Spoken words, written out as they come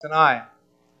Tonight,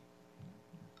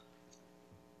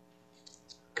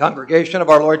 congregation of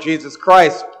our Lord Jesus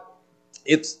Christ,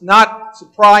 it's not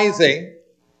surprising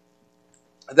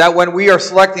that when we are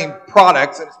selecting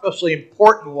products, and especially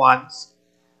important ones,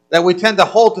 that we tend to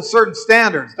hold to certain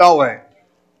standards, don't we?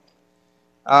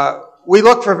 We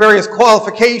look for various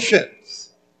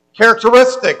qualifications,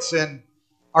 characteristics in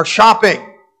our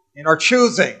shopping, in our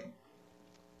choosing.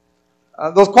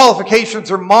 Those qualifications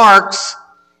or marks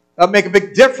make a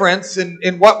big difference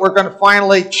in what we're going to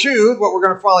finally choose, what we're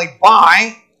going to finally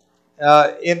buy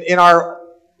in our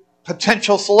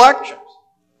potential selections.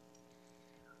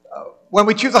 When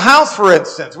we choose a house, for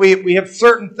instance, we have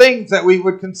certain things that we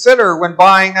would consider when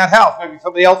buying that house. Maybe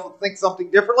somebody else would think something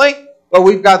differently, but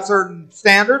we've got certain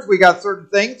standards, we got certain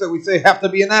things that we say have to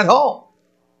be in that home.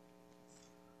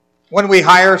 When we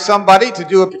hire somebody to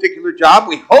do a particular job,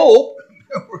 we hope,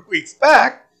 we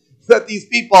expect, that these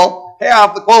people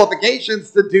have the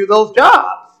qualifications to do those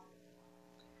jobs.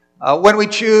 When we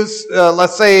choose,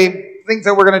 let's say, things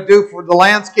that we're going to do for the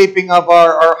landscaping of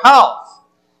our house,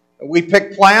 we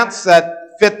pick plants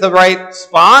that fit the right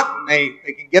spot, and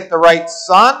they can get the right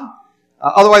sun.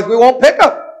 Otherwise, we won't pick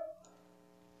them.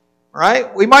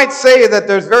 Right? We might say that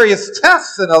there's various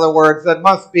tests, in other words, that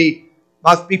must be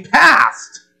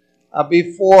passed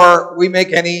before we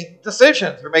make any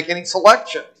decisions or make any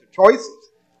selections or choices.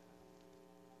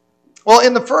 Well,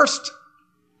 in the first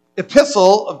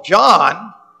epistle of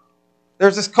John,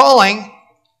 there's this calling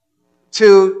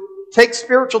to take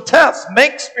spiritual tests,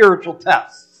 make spiritual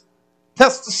tests,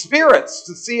 test the spirits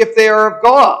to see if they are of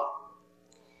God.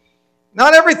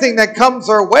 Not everything that comes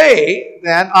our way,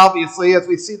 then, obviously, as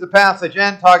we see the passage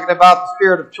end talking about the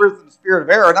spirit of truth and the spirit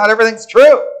of error, not everything's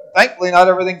true. Thankfully, not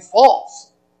everything's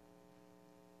false.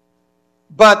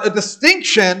 But a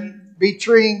distinction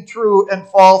between true and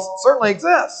false certainly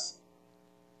exists.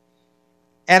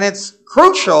 And it's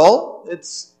crucial,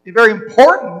 it's very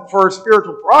important for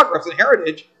spiritual progress and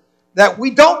heritage that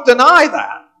we don't deny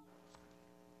that.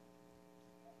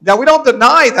 That we don't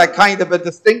deny that kind of a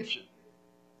distinction.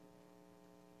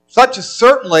 Such is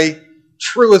certainly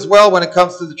true as well when it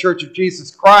comes to the Church of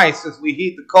Jesus Christ as we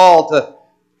heed the call to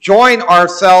join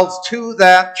ourselves to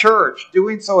that church.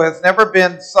 Doing so has never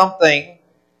been something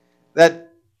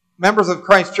that members of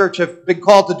Christ Church have been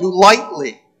called to do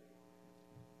lightly.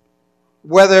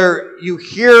 Whether you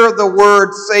hear the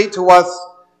word say to us,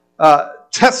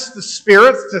 test the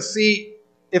spirits to see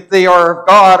if they are of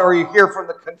God, or you hear from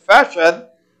the confession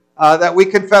that we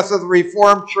confess as the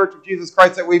Reformed Church of Jesus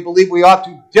Christ that we believe we ought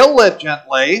to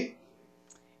diligently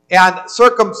and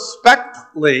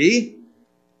circumspectly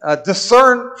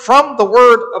discern from the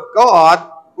Word of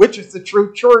God which is the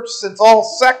true church, since all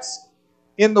sects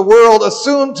in the world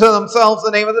assume to themselves the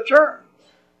name of the church.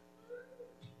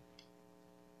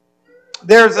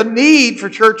 There's a need for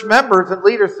church members and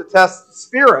leaders to test the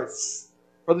spirits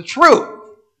for the truth.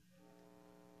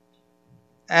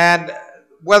 And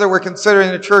whether we're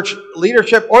considering the church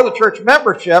leadership or the church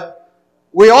membership,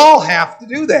 we all have to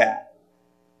do that.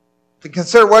 To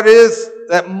consider what it is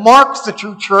that marks the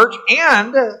true church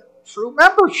and true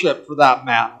membership for that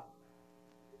matter.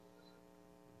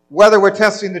 Whether we're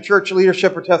testing the church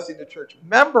leadership or testing the church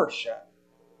membership.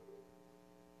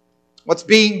 What's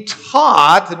being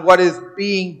taught and what is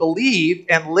being believed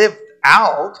and lived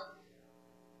out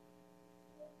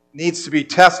needs to be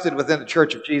tested within the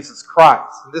Church of Jesus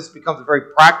Christ. And this becomes a very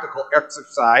practical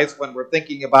exercise when we're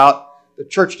thinking about the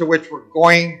church to which we're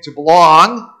going to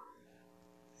belong.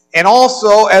 And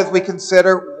also as we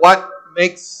consider what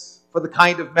makes for the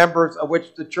kind of members of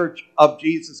which the Church of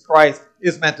Jesus Christ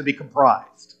is meant to be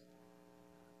comprised.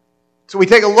 So we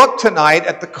take a look tonight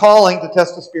at the calling to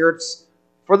test the spirits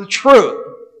for the truth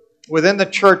within the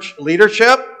church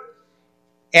leadership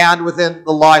and within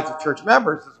the lives of church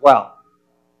members as well.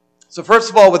 So first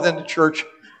of all, within the church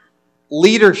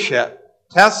leadership,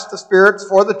 test the spirits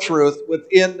for the truth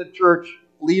within the church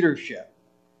leadership.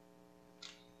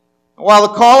 While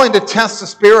the calling to test the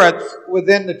spirits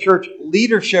within the church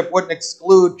leadership wouldn't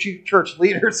exclude church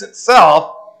leaders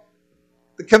itself,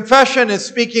 the confession is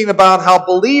speaking about how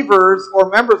believers or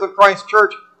members of Christ's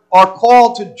church are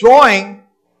called to join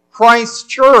Christ's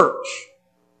church.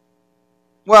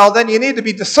 Well, then you need to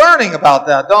be discerning about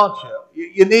that, don't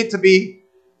you? You need to be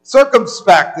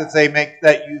circumspect, as they make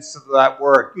that use of that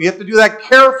word. You have to do that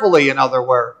carefully, in other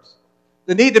words.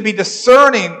 The need to be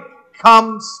discerning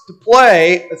comes to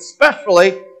play,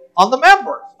 especially on the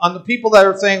members, on the people that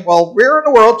are saying, well, where in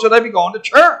the world should I be going to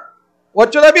church?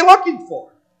 What should I be looking for?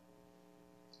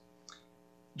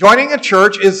 Joining a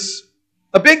church is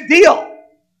a big deal.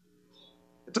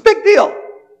 It's a big deal.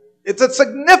 It's a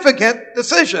significant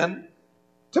decision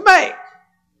to make.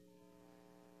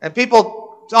 And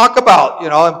people talk about,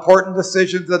 important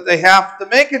decisions that they have to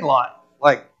make in life.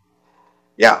 Like,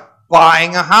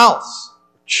 buying a house,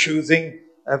 choosing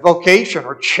a vocation,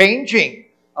 or changing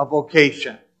a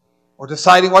vocation, or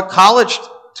deciding what college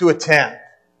to attend,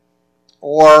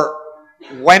 or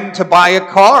when to buy a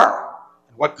car.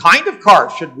 What kind of car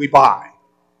should we buy?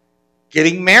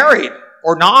 Getting married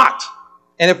or not?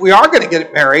 And if we are going to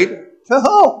get married, to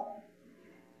whom?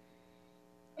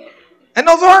 And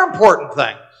those are important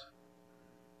things.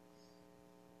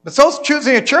 But so is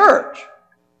choosing a church,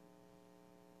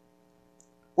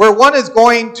 where one is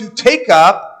going to take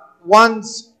up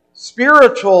one's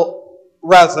spiritual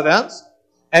residence,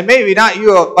 and maybe not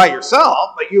you by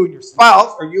yourself, but you and your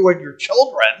spouse, or you and your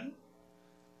children.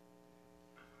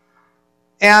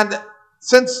 And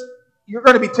since you're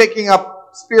going to be taking up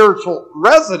spiritual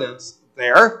residence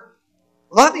there,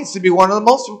 well, that needs to be one of the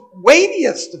most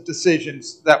weightiest of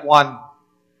decisions that one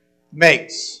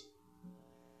makes.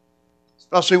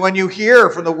 Especially when you hear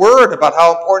from the Word about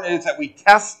how important it is that we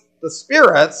test the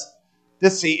spirits to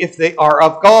see if they are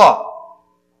of God.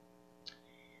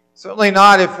 Certainly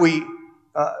not if we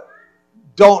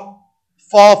don't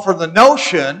fall for the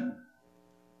notion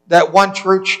that one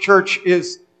church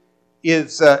is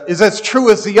as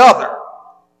true as the other.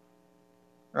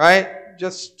 Right?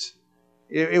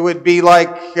 It would be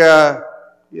like,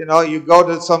 you go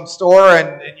to some store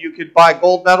and you could buy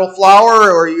gold medal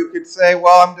flour, or you could say,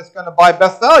 well, I'm just going to buy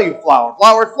best value flour.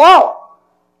 Flour's flour.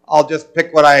 I'll just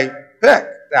pick what I pick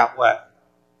that way.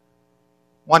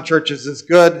 One church is as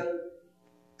good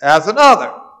as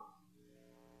another,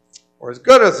 or as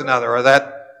good as another, or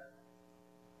that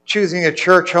choosing a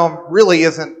church home really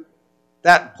isn't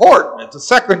that important. It's a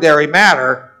secondary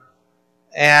matter.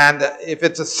 And if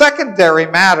it's a secondary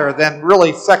matter, then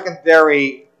really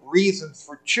secondary reasons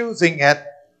for choosing it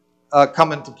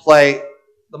come into play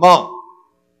the most.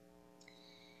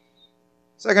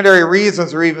 Secondary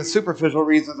reasons, or even superficial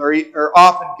reasons, are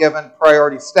often given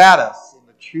priority status in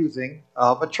the choosing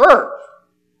of a church.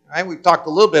 Right? We've talked a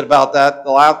little bit about that the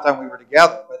last time we were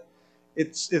together, but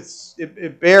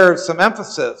it bears some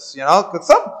emphasis,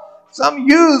 because some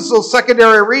use those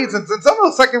secondary reasons, and some of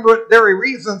those secondary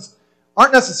reasons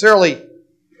aren't necessarily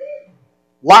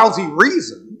lousy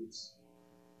reasons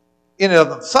in and of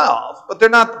themselves, but they're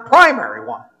not the primary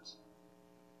ones.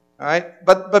 All right?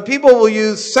 But people will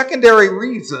use secondary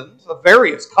reasons of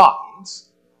various kinds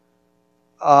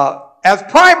as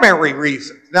primary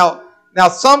reasons. Now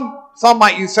some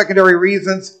might use secondary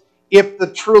reasons if the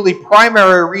truly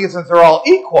primary reasons are all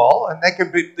equal, and they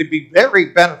can be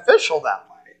very beneficial that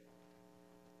way.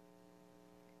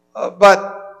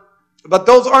 But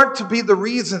those aren't to be the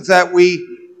reasons that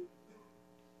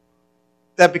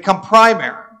become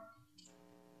primary.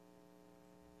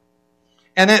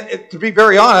 And to be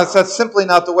very honest, that's simply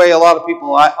not the way a lot of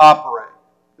people operate.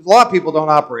 A lot of people don't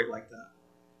operate like that.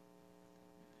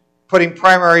 Putting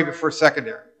primary before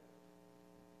secondary.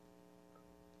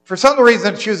 For some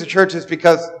reason to choose a church is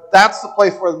because that's the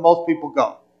place where most people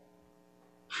go.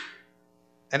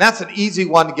 And that's an easy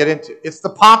one to get into. It's the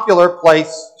popular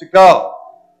place to go.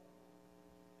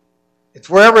 It's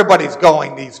where everybody's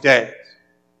going these days.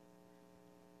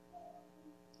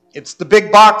 It's the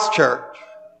big box church.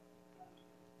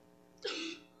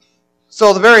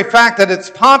 So the very fact that it's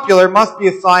popular must be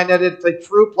a sign that it's a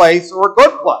true place or a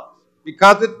good place,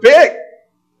 because it's big.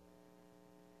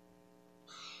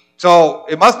 So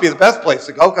it must be the best place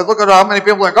to go, because look at how many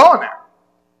people are going there.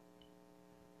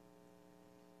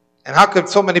 And how could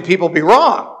so many people be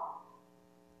wrong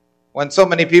when so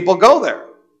many people go there?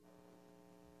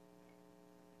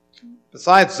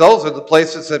 Besides, those are the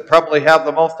places that probably have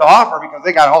the most to offer, because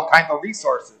they got all kinds of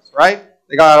resources, right?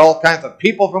 They got all kinds of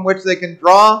people from which they can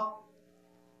draw.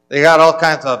 They got all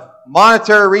kinds of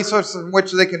monetary resources from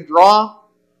which they can draw.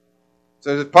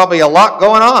 So there's probably a lot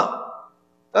going on.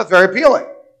 That's very appealing.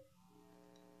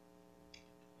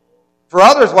 For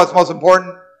others, what's most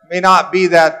important may not be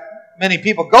that many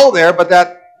people go there, but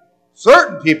that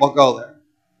certain people go there.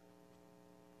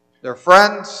 Their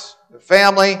friends, their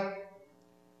family,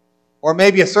 or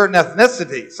maybe a certain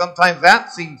ethnicity. Sometimes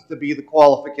that seems to be the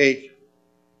qualification.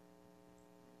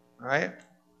 Right?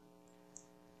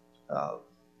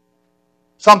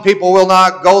 Some people will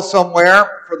not go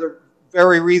somewhere for the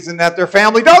very reason that their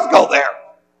family does go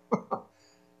there.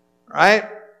 Right?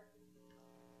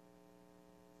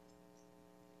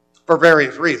 For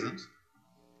various reasons.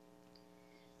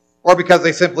 Or because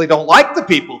they simply don't like the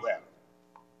people there.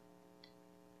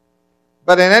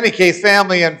 But in any case,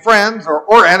 family and friends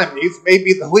or enemies may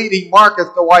be the leading mark as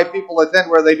to why people attend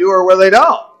where they do or where they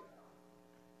don't.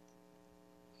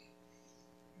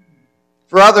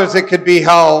 For others, it could be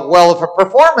how well of a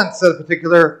performance that a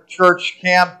particular church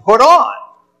can put on.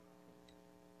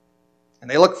 And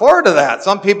they look forward to that.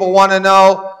 Some people want to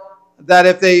know that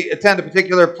if they attend a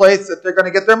particular place that they're going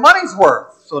to get their money's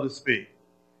worth, so to speak.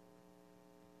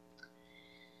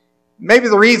 Maybe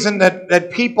the reason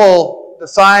that people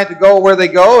decide to go where they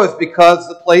go is because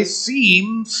the place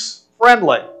seems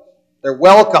friendly. They're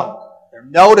welcome. They're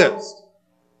noticed.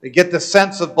 They get the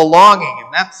sense of belonging,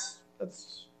 and that's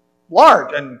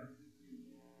large in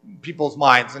people's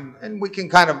minds. And we can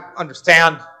kind of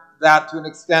understand that to an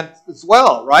extent as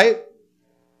well, right?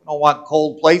 We don't want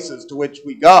cold places to which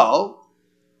we go.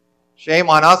 Shame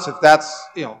on us if that's,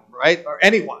 right? Or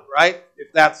anyone, right?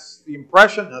 If that's the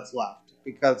impression that's left,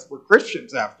 because we're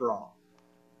Christians after all.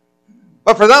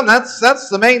 But for them, that's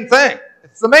the main thing.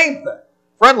 It's the main thing.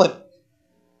 Friendliness.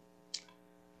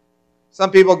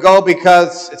 Some people go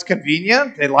because it's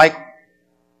convenient. They like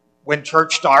when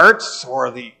church starts,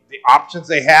 or the options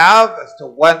they have as to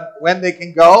when they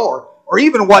can go, or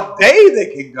even what day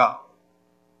they can go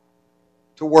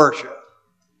to worship.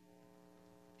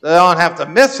 They don't have to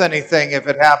miss anything if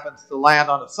it happens to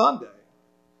land on a Sunday.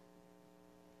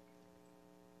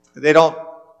 They don't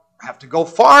have to go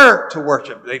far to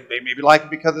worship. They maybe like it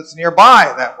because it's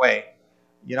nearby that way.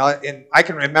 And I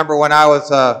can remember when I was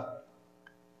a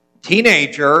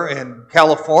teenager in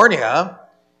California,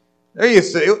 there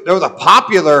was a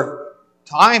popular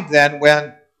time then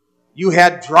when you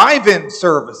had drive-in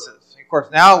services. Of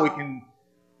course, now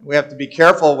we have to be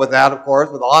careful with that, of course,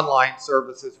 with online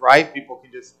services, right? People can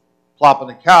just plop on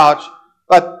the couch.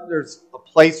 But there's a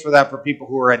place for that for people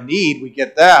who are in need. We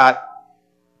get that.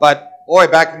 But, boy,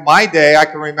 back in my day, I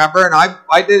can remember, and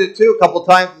I did it too a couple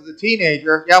times as a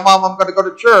teenager. Yeah, Mom, I'm going to go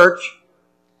to church.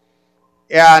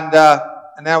 And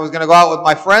then I was going to go out with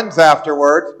my friends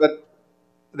afterwards. But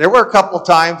there were a couple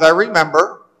times I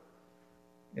remember,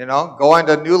 going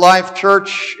to New Life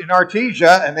Church in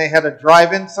Artesia, and they had a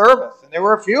drive-in service. And there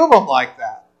were a few of them like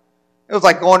that. It was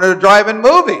like going to a drive-in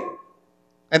movie.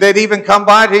 And they'd even come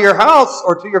by to your house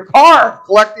or to your car to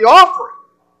collect the offering.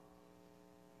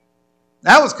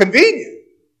 That was convenient.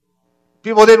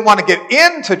 People didn't want to get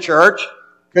into church,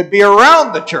 could be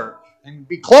around the church and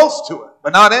be close to it,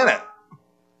 but not in it.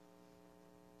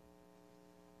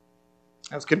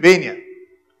 That was convenient.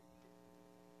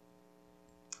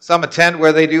 Some attend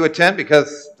where they do attend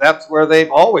because that's where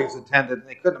they've always attended, and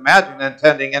they couldn't imagine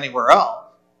attending anywhere else.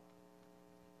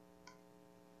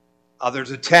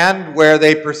 Others attend where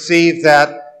they perceive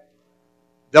that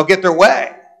they'll get their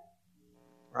way,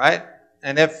 right?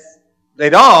 And if they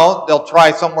don't, they'll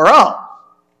try somewhere else.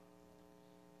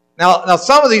 Now,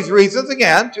 some of these reasons,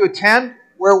 again, to attend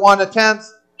where one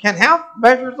attends can have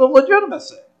measures of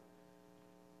legitimacy.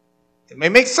 It may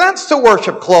make sense to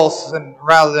worship close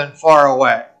rather than far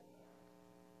away.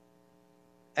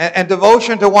 And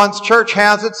devotion to one's church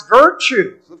has its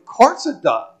virtues. Of course it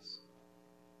does.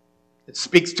 It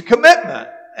speaks to commitment.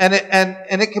 And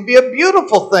it can be a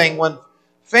beautiful thing when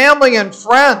family and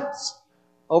friends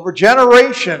over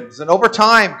generations and over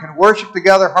time can worship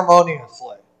together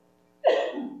harmoniously.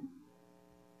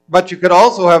 But you could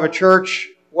also have a church,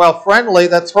 while friendly,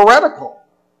 that's heretical.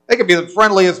 They could be the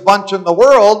friendliest bunch in the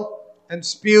world and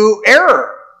spew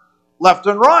error left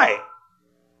and right.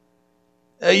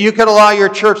 You could allow your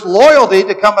church loyalty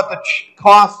to come at the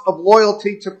cost of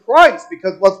loyalty to Christ,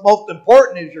 because what's most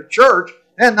important is your church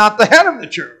and not the head of the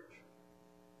church.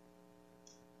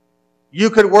 You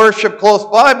could worship close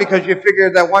by because you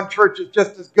figure that one church is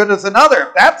just as good as another.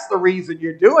 If that's the reason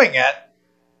you're doing it,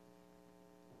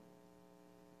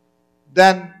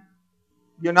 then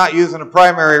you're not using a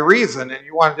primary reason and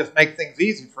you want to just make things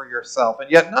easy for yourself. And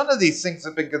yet none of these things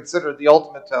have been considered the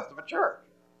ultimate test of a church,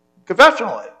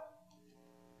 confessionally,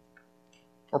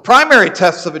 or primary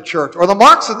tests of a church, or the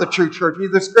marks of the true church,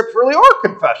 either scripturally or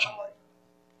confessionally.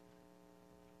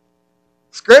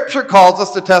 Scripture calls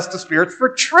us to test the spirits for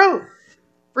truth.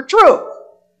 For truth.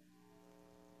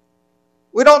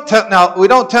 We don't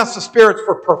test the spirits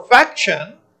for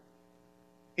perfection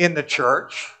in the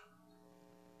church.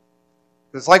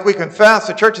 It's like we confess,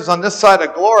 the church is on this side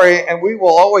of glory, and we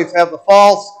will always have the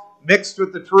false mixed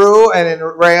with the true, and in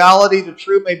reality, the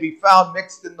true may be found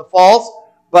mixed in the false.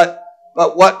 But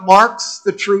what marks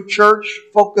the true church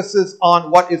focuses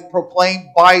on what is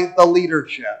proclaimed by the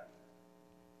leadership.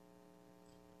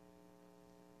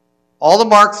 All the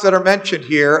marks that are mentioned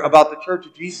here about the Church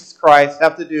of Jesus Christ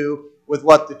have to do with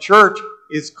what the church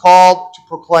is called to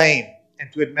proclaim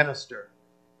and to administer.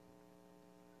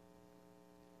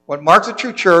 What marks a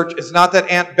true church is not that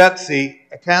Aunt Betsy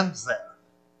attends there,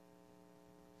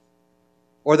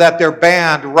 or that their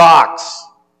band rocks,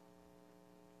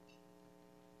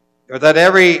 or that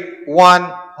everyone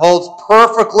holds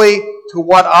perfectly to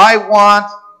what I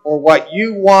want or what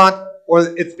you want, or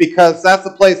it's because that's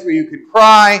a place where you can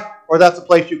cry or that's a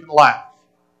place you can laugh.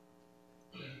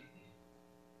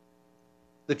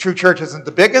 The true church isn't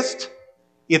the biggest.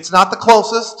 It's not the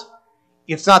closest.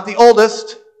 It's not the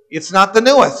oldest. It's not the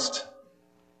newest.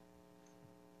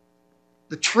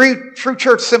 The true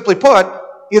church, simply put,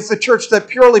 is the church that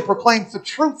purely proclaims the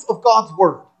truth of God's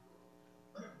Word.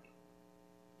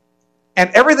 And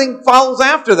everything follows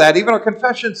after that. Even our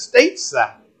confession states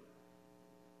that.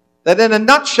 That in a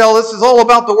nutshell, this is all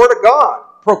about the Word of God.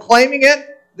 Proclaiming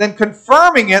it, then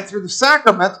confirming it through the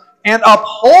sacrament, and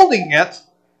upholding it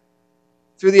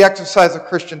through the exercise of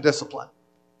Christian discipline.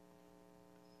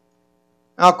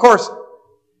 Now, of course,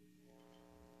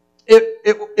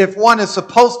 if one is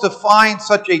supposed to find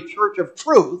such a church of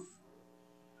truth,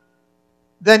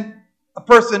 then a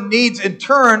person needs in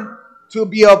turn to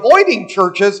be avoiding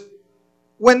churches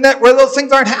where those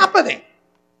things aren't happening.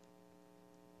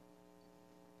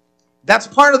 That's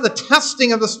part of the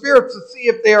testing of the spirits to see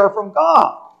if they are from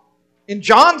God. In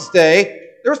John's day,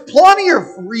 there's plenty of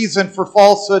reason for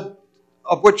falsehood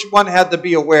of which one had to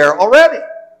be aware already,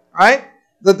 right?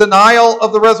 The denial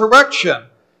of the resurrection.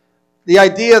 The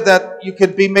idea that you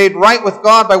could be made right with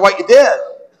God by what you did.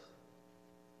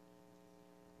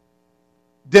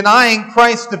 Denying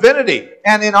Christ's divinity.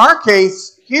 And in our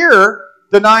case here,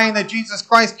 denying that Jesus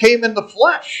Christ came in the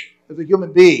flesh as a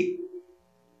human being.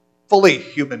 Fully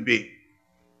human being.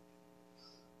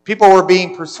 People were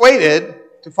being persuaded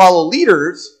to follow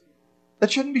leaders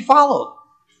that shouldn't be followed,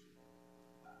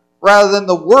 rather than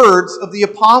the words of the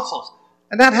apostles.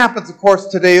 And that happens, of course,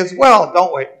 today as well,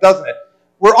 doesn't it?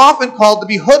 We're often called to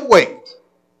be hoodwinked,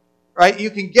 right? You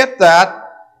can get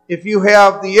that if you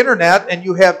have the internet and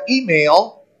you have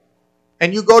email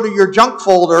and you go to your junk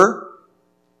folder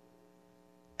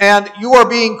and you are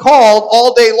being called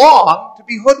all day long to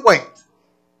be hoodwinked.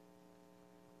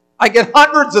 I get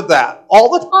hundreds of that all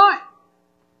the time.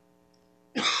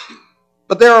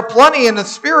 But there are plenty in the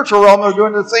spiritual realm who are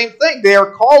doing the same thing. They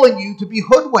are calling you to be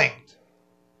hoodwinked.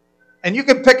 And you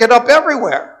can pick it up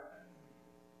everywhere.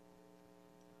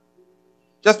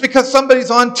 Just because somebody's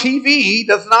on TV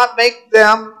does not make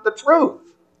them the truth.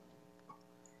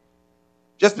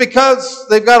 Just because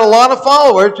they've got a lot of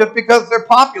followers, just because they're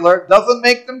popular, doesn't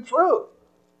make them true.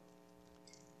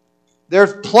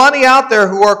 There's plenty out there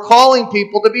who are calling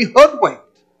people to be hoodwinked.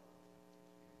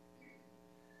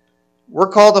 We're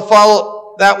called to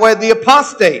follow that way the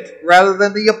apostate rather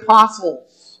than the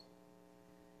apostles.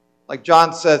 Like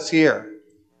John says here.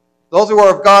 Those who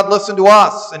are of God listen to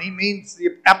us, and he means the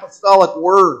apostolic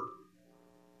word.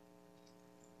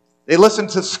 They listen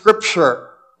to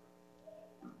Scripture.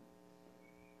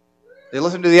 They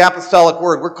listen to the apostolic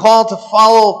word. We're called to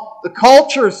follow the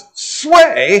culture's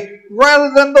sway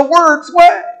rather than the word's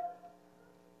way.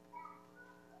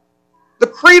 The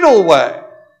creedal way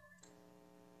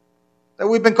that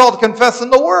we've been called to confess in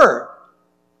the word.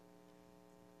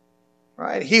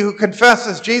 Right? He who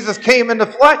confesses Jesus came in the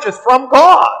flesh is from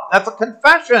God. That's a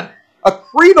confession. A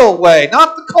creedal way,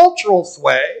 not the cultural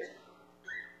sway.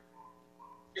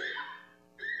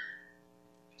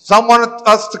 Some want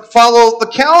us to follow the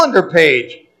calendar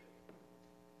page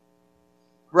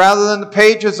rather than the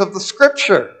pages of the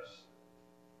Scriptures.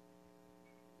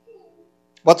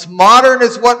 What's modern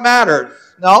is what matters.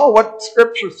 No, what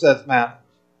Scripture says matters.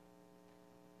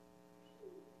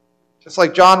 Just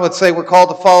like John would say, we're called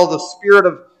to follow the spirit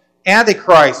of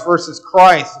Antichrist versus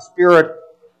Christ, the spirit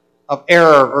of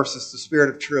error versus the spirit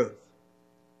of truth.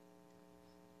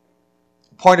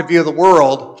 The point of view of the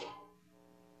world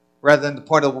rather than the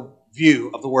point of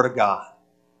view of the Word of God.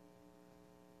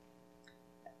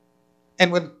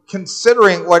 And when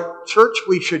considering what church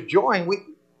we should join,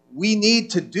 we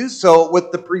need to do so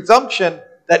with the presumption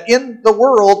that in the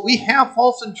world we have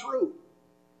false and true.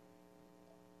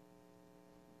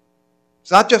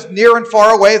 It's not just near and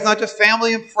far away. It's not just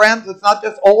family and friends. It's not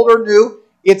just old or new.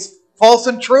 It's false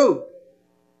and true.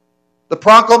 The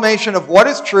proclamation of what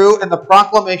is true and the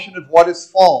proclamation of what is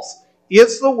false.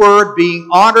 Is the word being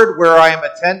honored where I am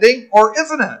attending, or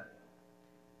isn't it?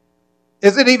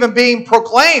 Is it even being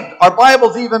proclaimed? Are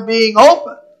Bibles even being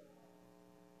opened?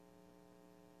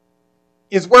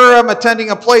 Is where I'm attending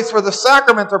a place where the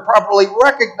sacraments are properly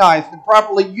recognized and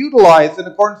properly utilized in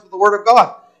accordance with the Word of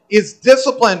God? Is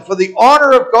discipline for the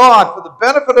honor of God, for the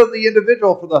benefit of the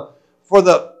individual, for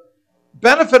the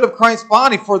benefit of Christ's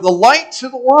body, for the light to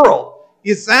the world,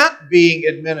 is that being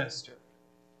administered?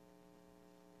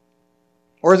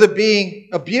 Or is it being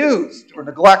abused or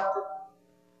neglected?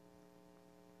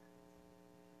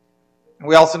 And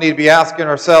we also need to be asking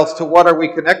ourselves, to what are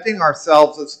we connecting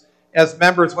ourselves as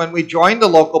members when we join the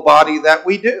local body that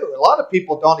we do? A lot of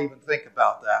people don't even think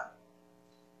about that.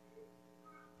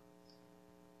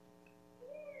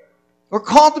 We're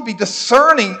called to be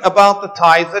discerning about the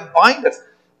ties that bind us,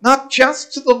 not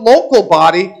just to the local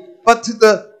body, but to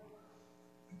the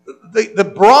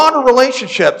broader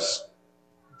relationships,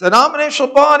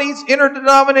 denominational bodies,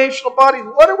 interdenominational bodies.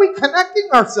 What are we connecting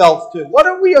ourselves to? What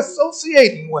are we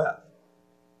associating with?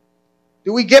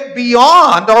 Do we get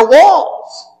beyond our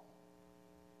walls?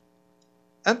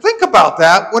 And think about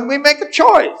that when we make a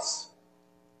choice.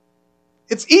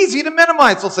 It's easy to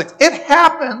minimize those things. It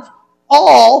happens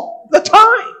all the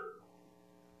time.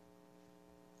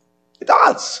 It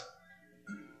does.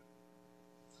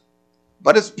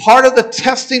 But it's part of the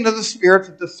testing of the spirits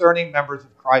of discerning members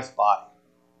of Christ's body.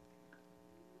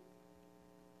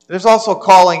 There's also a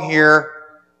calling here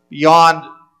beyond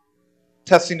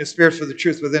testing the spirits for the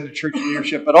truth within the church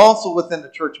leadership, but also within the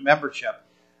church membership.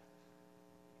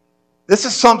 This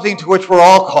is something to which we're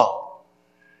all called,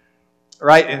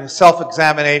 right, in a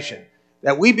self-examination,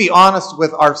 that we be honest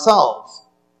with ourselves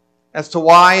as to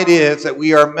why it is that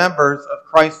we are members of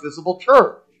Christ's visible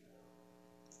church.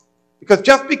 Because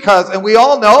just because, and we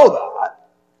all know that,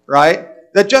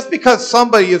 right, that just because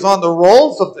somebody is on the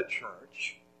rolls of the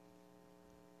church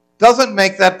doesn't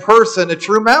make that person a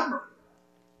true member.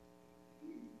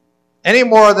 Any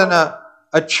more than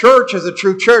a church is a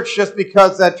true church just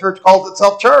because that church calls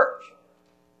itself church.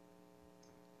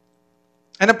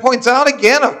 And it points out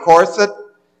again, of course,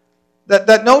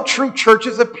 that no true church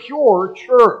is a pure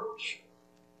church.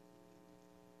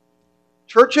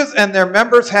 Churches and their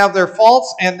members have their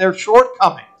faults and their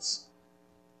shortcomings.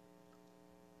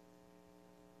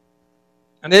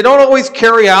 And they don't always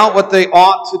carry out what they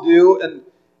ought to do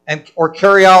or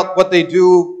carry out what they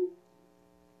do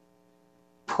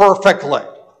perfectly.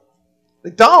 They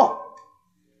don't.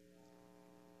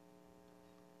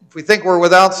 If we think we're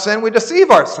without sin, we deceive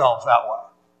ourselves that way.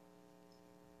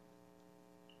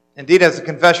 Indeed, as the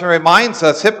confession reminds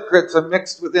us, hypocrites are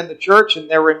mixed within the church, and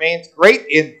there remains great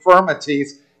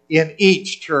infirmities in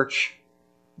each church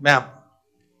member.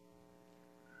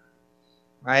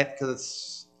 Right?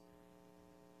 Because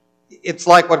it's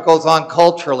like what goes on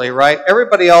culturally, right?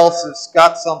 Everybody else has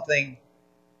got something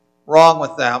wrong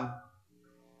with them,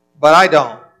 but I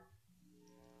don't.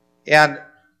 And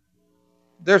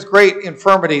there's great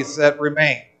infirmities that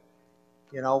remain,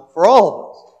 for all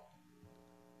of us.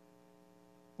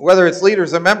 Whether it's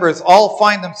leaders or members, all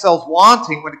find themselves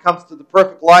wanting when it comes to the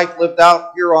perfect life lived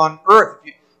out here on earth.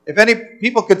 If any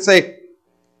people could say,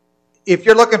 if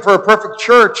you're looking for a perfect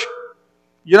church,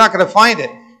 you're not going to find it.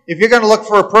 If you're going to look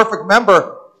for a perfect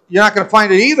member, you're not going to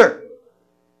find it either.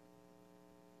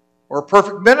 Or a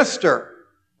perfect minister,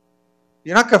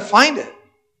 you're not going to find it.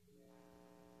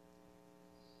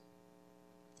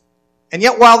 And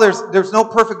yet, while there's no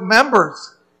perfect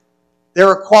members, there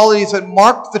are qualities that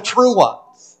mark the true ones.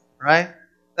 Right?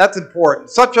 That's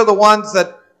important. Such are the ones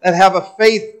that have a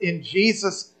faith in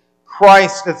Jesus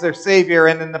Christ as their Savior,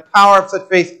 and in the power of such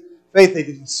faith they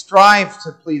can strive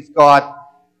to please God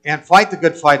and fight the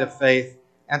good fight of faith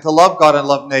and to love God and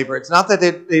love neighbor. It's not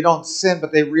that they don't sin,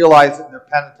 but they realize it and they're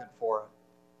penitent for it.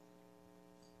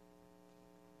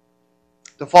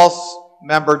 The false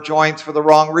member joins for the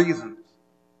wrong reasons.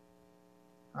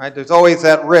 Right? There's always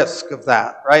that risk of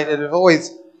that, right? It is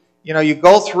always, you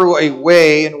go through a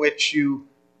way in which you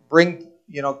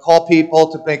call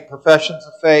people to make professions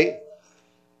of faith,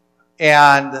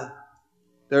 and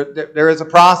there is a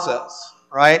process,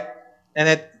 right?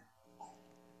 And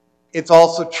it's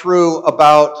also true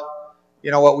about,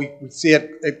 what we see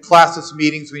at classis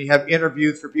meetings when you have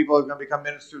interviews for people who are going to become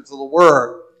ministers of the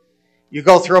Word. You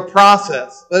go through a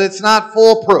process, but it's not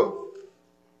foolproof.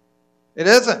 It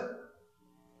isn't.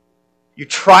 You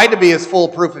try to be as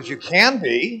foolproof as you can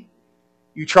be.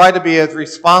 You try to be as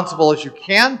responsible as you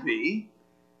can be.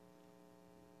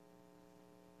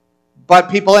 But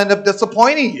people end up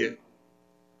disappointing you.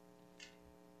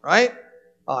 Right?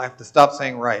 Oh, I have to stop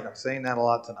saying right. I'm saying that a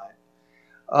lot tonight.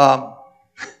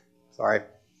 Sorry.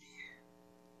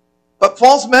 But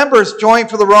false members join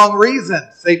for the wrong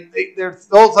reasons. There's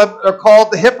those that are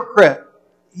called the hypocrite.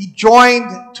 He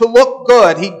joined to look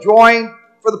good. He joined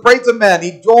for the praise of men.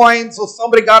 He joined so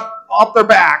somebody got off their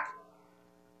back.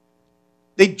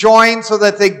 They joined so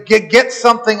that they get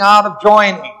something out of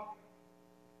joining.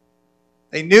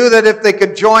 They knew that if they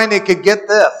could join, they could get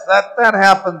this. That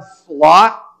happens a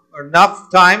lot, or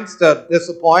enough times to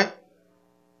disappoint.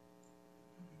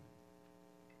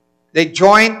 They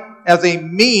join as a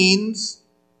means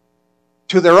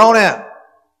to their own end.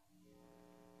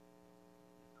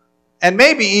 And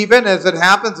maybe even, as it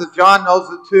happens, and John knows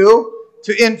it too,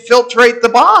 to infiltrate the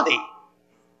body.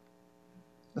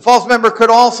 The false member could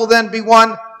also then be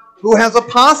one who has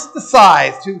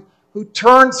apostatized, who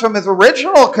turns from his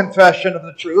original confession of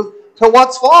the truth to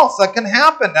what's false. That can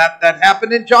happen. That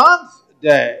happened in John's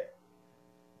day.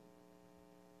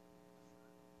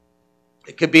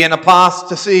 It could be an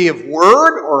apostasy of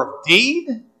word or of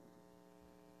deed.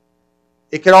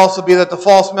 It could also be that the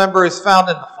false member is found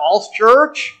in the false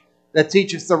church that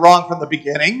teaches the wrong from the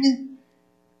beginning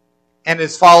and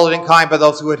is followed in kind by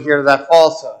those who adhere to that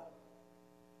falsehood.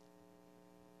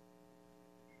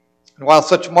 And while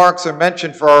such marks are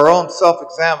mentioned for our own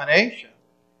self-examination,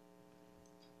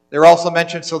 they're also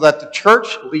mentioned so that the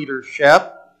church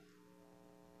leadership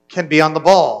can be on the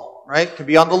ball, right? Can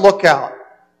be on the lookout.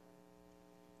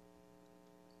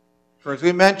 For as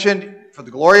we mentioned, for the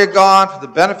glory of God, for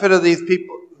the benefit of these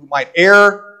people who might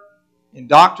err in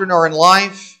doctrine or in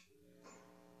life,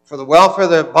 for the welfare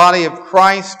of the body of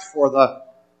Christ, for the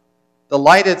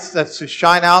light that's to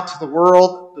shine out to the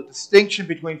world, the distinction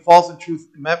between false and true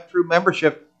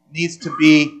membership needs to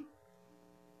be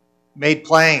made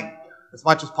plain as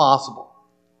much as possible.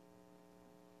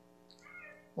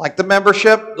 Like the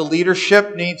membership, the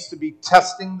leadership needs to be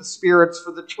testing the spirits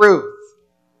for the truth,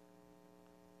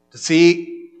 to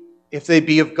see if they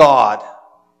be of God.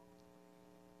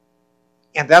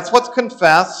 And that's what's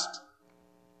confessed.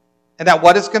 And that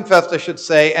what is confessed, I should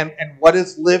say, and what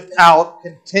is lived out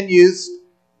continues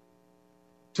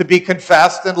to be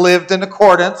confessed and lived in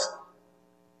accordance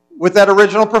with that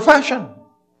original profession,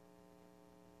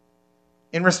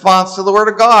 in response to the Word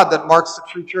of God that marks the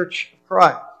true church of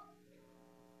Christ.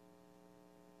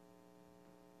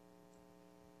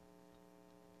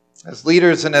 As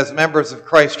leaders and as members of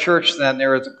Christ's church, then,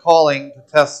 there is a calling to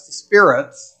test the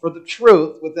spirits for the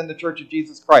truth within the Church of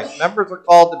Jesus Christ. Members are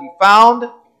called to be found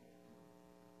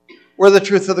where the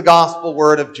truth of the gospel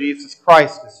word of Jesus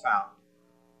Christ is found,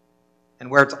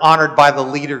 and where it's honored by the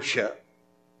leadership.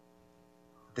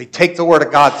 They take the Word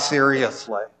of God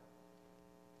seriously.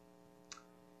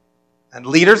 And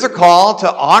leaders are called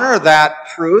to honor that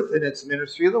truth in its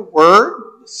ministry of the Word,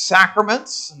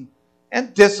 sacraments,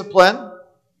 and discipline.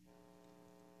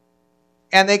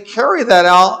 And they carry that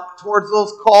out towards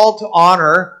those called to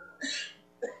honor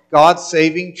God's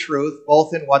saving truth,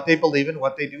 both in what they believe and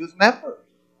what they do as members.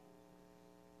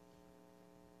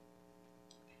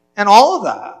 And all of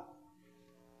that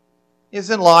is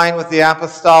in line with the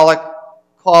apostolic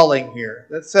calling here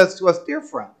that says to us, dear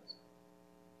friends,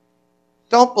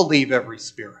 don't believe every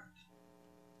spirit,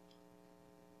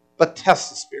 but test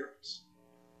the spirits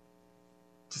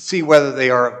to see whether they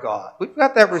are of God. We've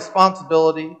got that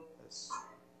responsibility as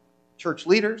church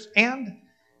leaders and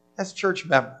as church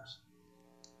members.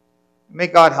 May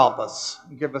God help us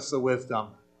and give us the wisdom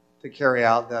to carry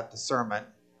out that discernment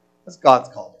as God's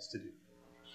called us to do.